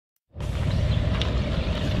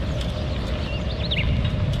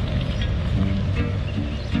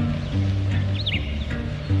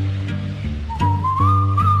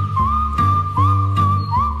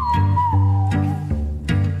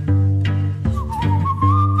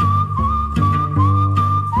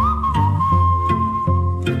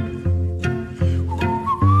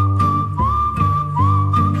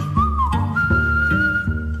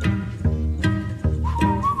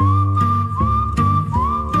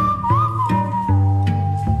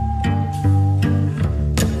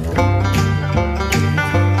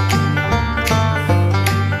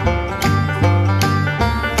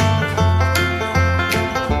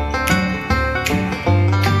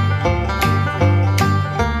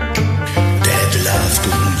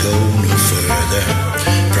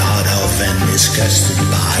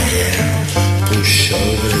hair. Push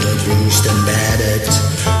over the bruised and battered.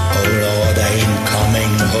 Oh Lord, I ain't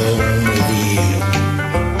coming home with you.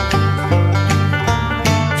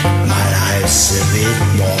 My life's a bit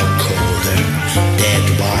more colder. Dead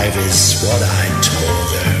wife is what I told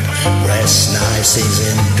her. Breast knife sinks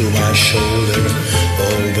into my shoulder.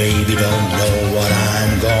 Oh baby, don't know what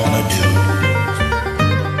I'm gonna do.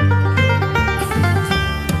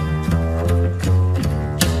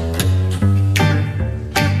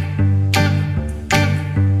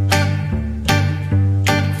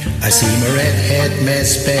 I see my redhead,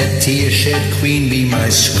 mess bed, tear-shed queen be my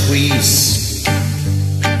squeeze.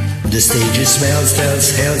 The stage is smells,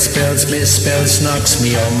 tells, hell spells, misspells, knocks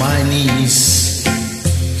me on my knees.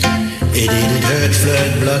 It didn't hurt,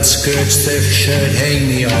 flood, blood, skirt, stiff shirt, hang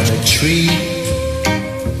me on a tree.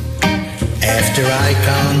 After I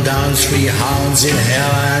count down 3 hounds in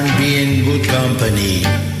hell, I'm being good company.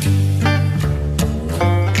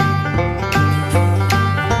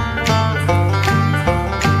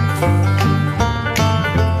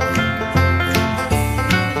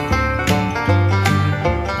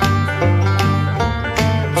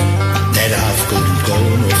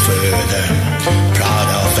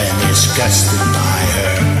 Disgusted by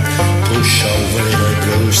her, push over little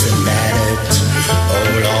bruised and battered. Oh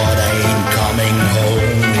Lord, I ain't coming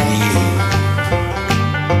home with you.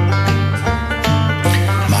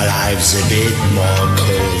 My life's a bit more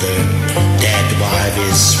colder. Dead wife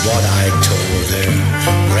is what I told her.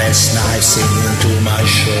 Breast knife sinking to my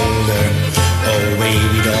shoulder. Oh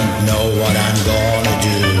baby, don't know what I'm gonna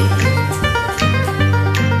do.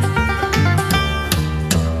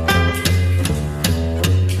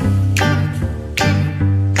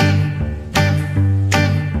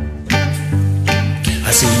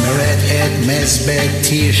 I see my redhead, mess bed,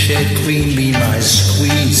 tear-shed queen be my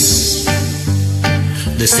squeeze.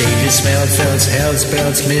 The stage is smell, fells, hell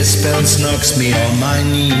spells, misspells, knocks me on my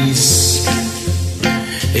knees.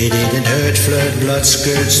 It didn't hurt, flood, blood,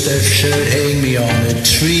 skirt, stuff, shirt, hang me on a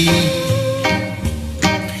tree.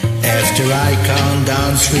 After I count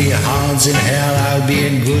down 3 hounds in hell, I'll be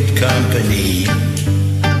in good company.